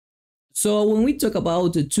So when we talk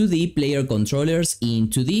about 2D player controllers in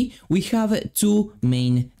 2D, we have two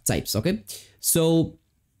main types, okay? So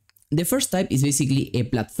the first type is basically a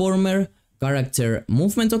platformer character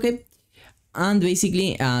movement, okay? And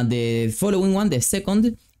basically the following one, the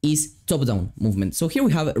second, is top-down movement. So here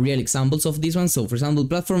we have real examples of this one. So for example,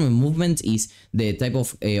 platformer movement is the type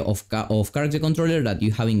of character controller that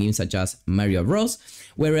you have in games such as Mario Bros.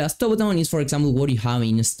 Whereas top-down is, for example, what you have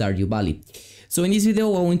in Stardew Valley. So in this video,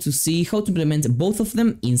 we're going to see how to implement both of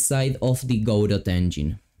them inside of the Godot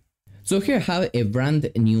engine. So here I have a brand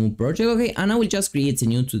new project, okay, and I will just create a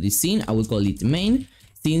new 2D scene. I will call it main,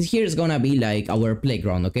 since here is gonna be like our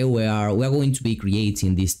playground, okay, where we are going to be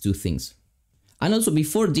creating these two things. And also,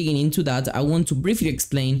 before digging into that, I want to briefly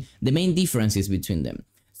explain the main differences between them.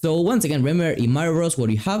 So once again, remember, in Mario Bros, what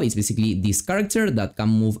you have is basically this character that can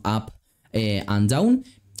move up and down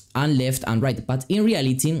and left and right. But in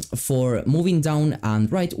reality, for moving down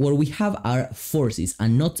and right, what we have are forces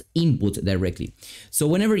and not input directly. So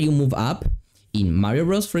whenever you move up in Mario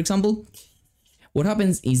Bros, for example, what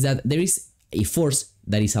happens is that there is a force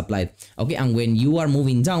that is applied, okay, and when you are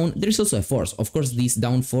moving down, there is also a force. Of course, this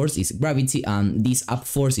down force is gravity, and this up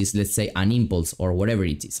force is, let's say, an impulse or whatever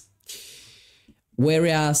it is.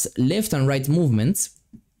 Whereas left and right movements,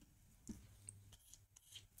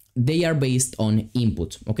 they are based on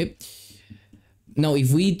input, okay? Now,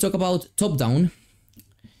 if we talk about top down,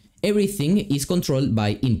 everything is controlled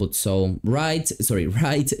by input. So right,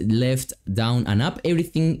 left, down, and up,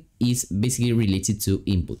 everything is basically related to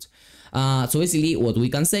input. So basically what we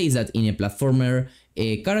can say is that in a platformer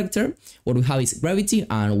character, what we have is gravity,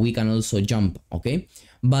 and we can also jump, okay?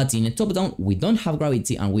 But in a top-down, we don't have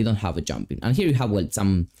gravity and we don't have a jumping. And here you have, well,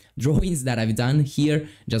 some drawings that I've done here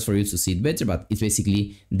just for you to see it better, but it's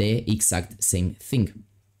basically the exact same thing.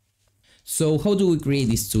 So how do we create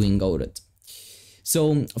these two in Godot?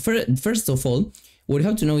 So first of all, what you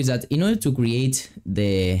have to know is that in order to create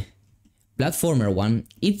the platformer one,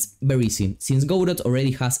 it's very easy, since Godot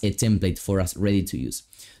already has a template for us ready to use.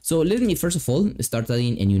 So let me first of all start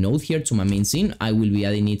adding a new node here to my main scene. I will be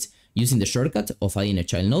adding it using the shortcut of adding a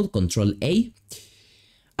child node, Control A.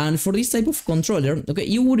 And for this type of controller, okay,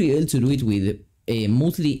 you would be able to do it with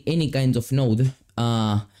mostly any kind of node.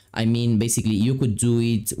 I mean, basically you could do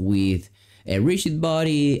it with a rigid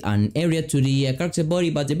body, an area 2D, a character body,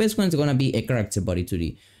 but the best one is gonna be a character body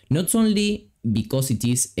 2D. Not only because it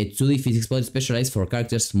is a 2D physics body specialized for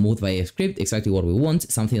characters moved by a script, exactly what we want,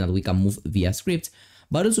 something that we can move via script,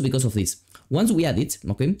 but also because of this. Once we add it,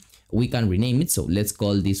 okay, we can rename it. So let's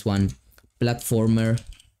call this one platformer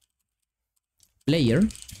player,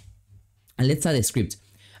 and let's add a script.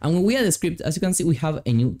 And when we add a script, as you can see, we have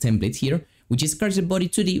a new template here, which is character body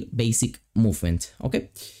 2D basic movement, okay?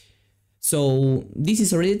 So this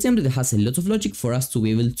is already a template that has a lot of logic for us to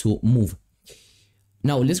be able to move.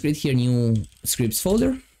 Now let's create here a new scripts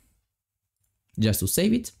folder just to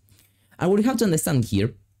save it. And what you have to understand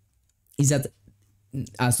here is that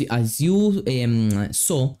as you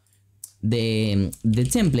saw, the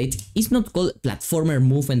template is not called platformer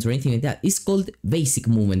movement or anything like that. It's called basic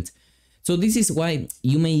movement. So this is why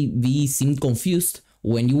you may seem confused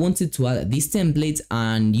when you wanted to add this template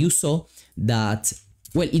and you saw that,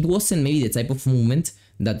 well, it wasn't maybe the type of movement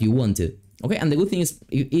that you wanted. Okay, and the good thing is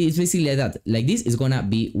it's basically like that. Like this is gonna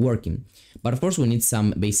be working. But of course we need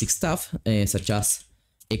some basic stuff such as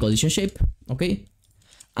a collision shape, okay,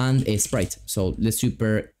 and a sprite. So let's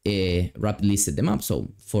super rapidly set them up. So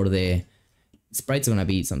for the sprite, it's gonna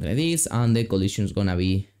be something like this, and the collision is gonna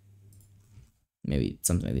be maybe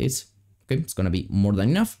something like this. Okay, it's gonna be more than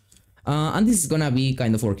enough. And this is gonna be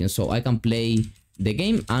kind of working. So I can play the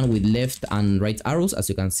game, and with left and right arrows, as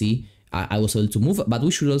you can see, I was able to move, but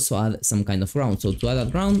we should also add some kind of ground. So to add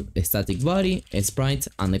a ground, a static body, a sprite,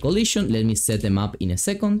 and a collision, let me set them up in a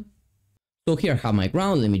second. So here I have my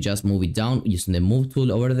ground. Let me just move it down using the move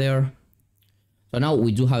tool over there. So now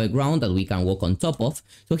we do have a ground that we can walk on top of.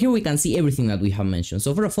 So here we can see everything that we have mentioned.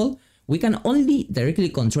 So first of all, we can only directly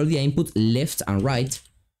control the input left and right,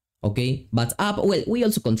 okay? But up, well, we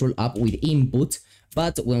also control up with input,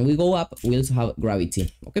 but when we go up, we also have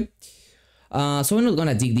gravity, okay? So we're not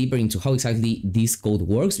gonna dig deeper into how exactly this code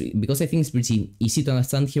works, because I think it's pretty easy to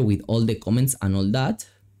understand here with all the comments and all that.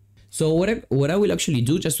 So what I will actually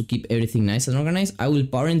do, just to keep everything nice and organized, I will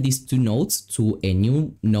parent these two nodes to a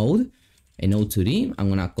new node, a node 2D. I'm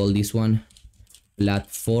gonna call this one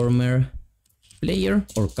platformer player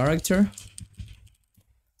or character,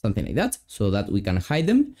 something like that, so that we can hide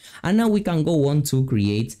them. And now we can go on to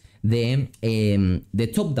create the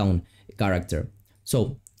top-down character.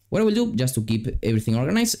 So what I will do, just to keep everything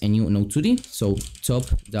organized, a new node 2D, so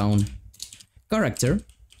top-down character.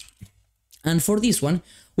 And for this one,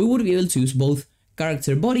 we would be able to use both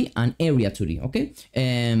character body and area 2D, okay?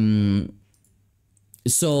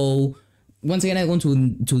 So once again, I want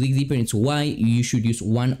to dig deeper into why you should use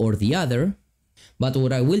one or the other. But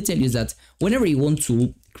what I will tell you is that whenever you want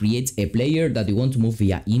to create a player that you want to move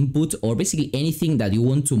via input, or basically anything that you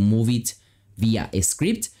want to move it via a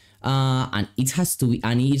script, and it has to be,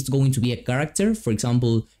 and it's going to be a character, for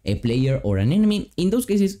example, a player or an enemy. In those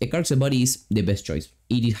cases, a character body is the best choice.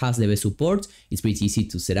 It has the best support, it's pretty easy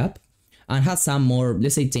to set up, and has some more,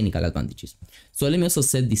 let's say, technical advantages. So let me also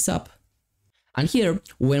set this up. And here,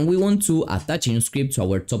 when we want to attach a new script to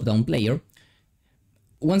our top-down player,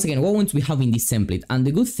 once again, what we want to have in this template, and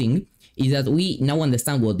the good thing is that we now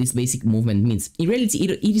understand what this basic movement means. In reality,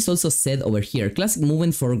 it is also said over here, classic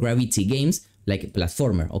movement for gravity games, like a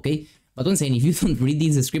platformer, okay? But once again, if you don't read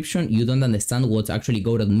this description, you don't understand what actually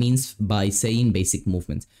Godot means by saying basic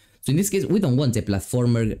movement. So in this case, we don't want a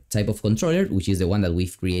platformer type of controller, which is the one that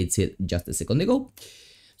we've created just a second ago.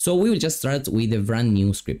 So we will just start with a brand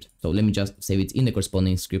new script. So let me just save it in the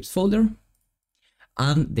corresponding scripts folder.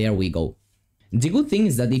 And there we go. The good thing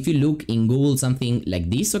is that if you look in Google something like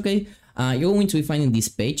this, okay, you're going to be finding this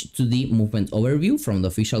page 2D movement overview from the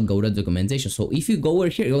official Godot documentation. So if you go over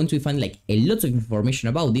here, you're going to find like a lot of information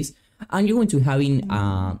about this, and you're going to having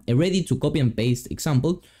a ready to copy and paste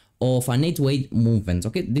example of an 8-way movement.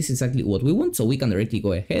 Okay, this is exactly what we want, so we can directly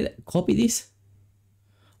go ahead, copy this,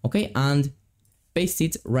 okay, and paste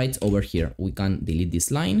it right over here. We can delete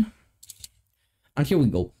this line, and here we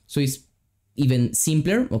go. So it's even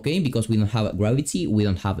simpler, okay, because we don't have gravity, we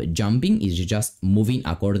don't have jumping, it's just moving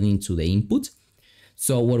according to the input.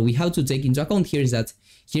 So what we have to take into account here is that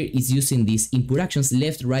here is using these input actions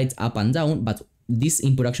left, right, up, and down, but these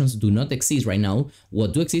input actions do not exist right now.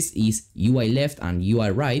 What do exist is UI left and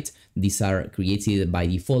UI right. These are created by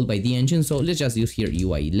default by the engine, so let's just use here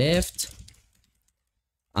UI left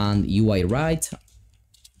and UI right,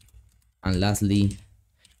 and lastly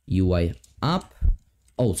UI up.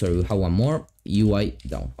 Oh, sorry, we have one more, UI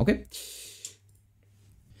down, okay?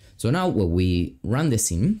 So now when we run the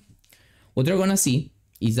scene, what you're gonna see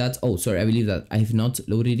is that, oh, sorry, I believe that I have not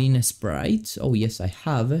loaded in a sprite. Oh, yes, I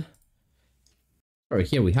have. Sorry,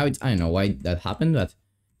 here we have it. I don't know why that happened, but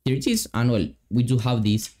here it is. And well, we do have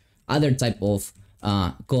this other type of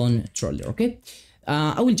controller, okay?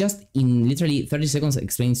 I will just, in literally 30 seconds,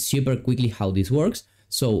 explain super quickly how this works.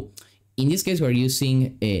 So, in this case, we're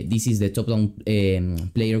using, this is the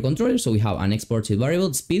top-down player controller. So we have an exported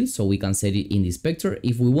variable, speed, so we can set it in the inspector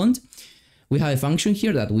if we want. We have a function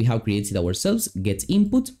here that we have created ourselves, get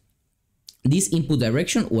input. This input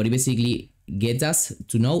direction, what it basically gets us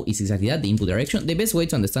to know is exactly that, the input direction. The best way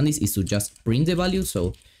to understand this is to just print the value.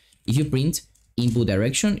 So if you print input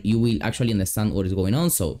direction, you will actually understand what is going on.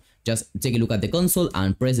 So just take a look at the console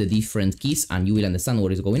and press the different keys and you will understand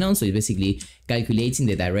what is going on. So it's basically calculating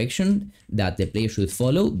the direction that the player should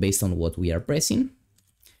follow based on what we are pressing.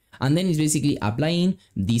 And then it's basically applying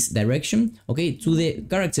this direction, okay, to the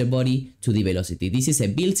character body to the velocity. This is a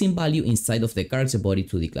built-in value inside of the character body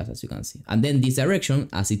to the class, as you can see. And then this direction,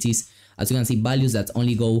 as it is, as you can see, values that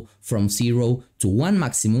only go from 0 to 1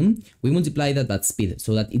 maximum, we multiply that by speed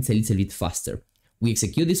so that it's a little bit faster. We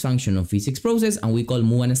execute this function on physics process and we call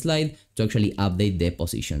move and slide to actually update the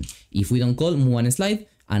position. If we don't call move and slide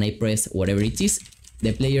and I press whatever it is,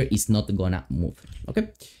 the player is not gonna move, okay?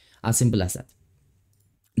 As simple as that.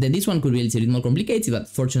 Then this one could be a little bit more complicated, but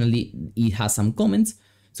fortunately it has some comments.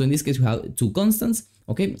 So in this case we have two constants,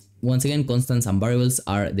 okay? Once again, constants and variables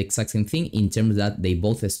are the exact same thing in terms that they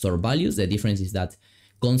both store values. The difference is that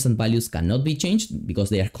constant values cannot be changed because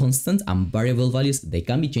they are constant, and variable values, they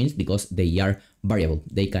can be changed because they are variable,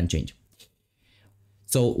 they can change.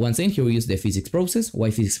 So once again, here we use the physics process.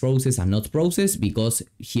 Why physics process and not process? Because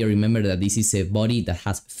here remember that this is a body that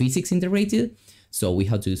has physics integrated, so we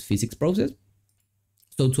have to use physics process.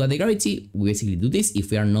 So to add the gravity, we basically do this.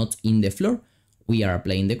 If we are not in the floor, we are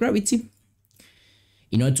applying the gravity.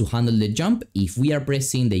 In order to handle the jump, if we are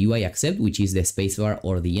pressing the UI accept, which is the spacebar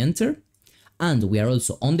or the enter, and we are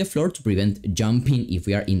also on the floor to prevent jumping if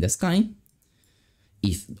we are in the sky.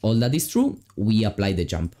 If all that is true, we apply the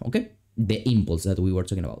jump, okay? The impulse that we were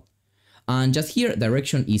talking about. And just here,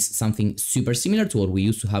 direction is something super similar to what we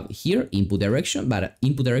used to have here, input direction, but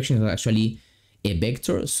input direction is actually a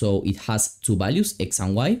vector, so it has two values, x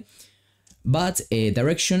and y, but a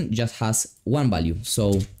direction just has one value.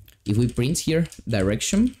 So if we print here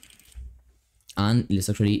direction, and let's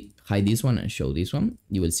actually hide this one and show this one,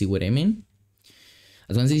 you will see what I mean.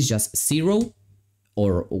 As long as it's just 0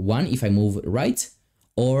 or 1 if I move right,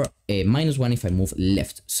 or a -1 if I move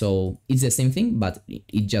left. So it's the same thing, but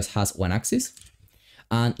it just has one axis.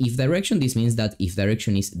 And if direction, this means that if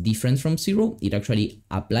direction is different from 0, it actually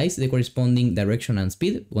applies the corresponding direction and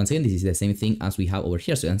speed. Once again, this is the same thing as we have over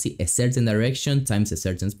here. So you can see a certain direction times a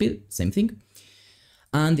certain speed, same thing.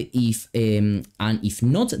 And if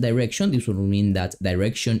not direction, this will mean that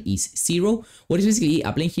direction is 0. What is basically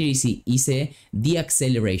applying here is a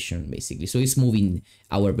deceleration, basically. So it's moving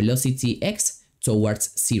our velocity x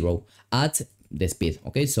towards 0 at the speed.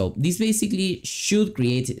 Okay, so this basically should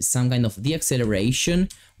create some kind of deceleration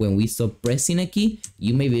when we stop pressing a key.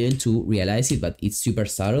 You may be able to realize it, but it's super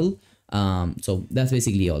subtle. So that's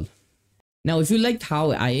basically all. Now, if you liked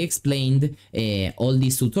how I explained all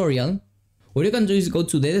this tutorial, what you can do is go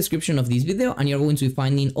to the description of this video and you're going to be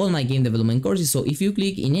finding all my game development courses. So if you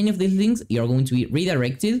click in any of these links, you're going to be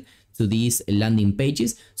redirected to these landing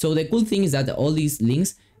pages. So the cool thing is that all these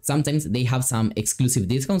links, sometimes they have some exclusive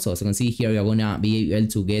discounts. So as you can see here, you're gonna be able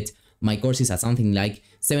to get my courses at something like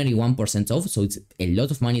 71% off. So it's a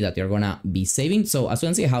lot of money that you're gonna be saving. So as you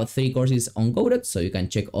can see, I have 3 courses on Godot, so you can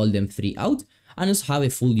check all them 3 out. And also have a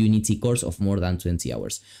full Unity course of more than 20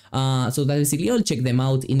 hours. So that's basically all. Check them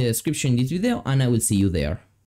out in the description in this video and I will see you there.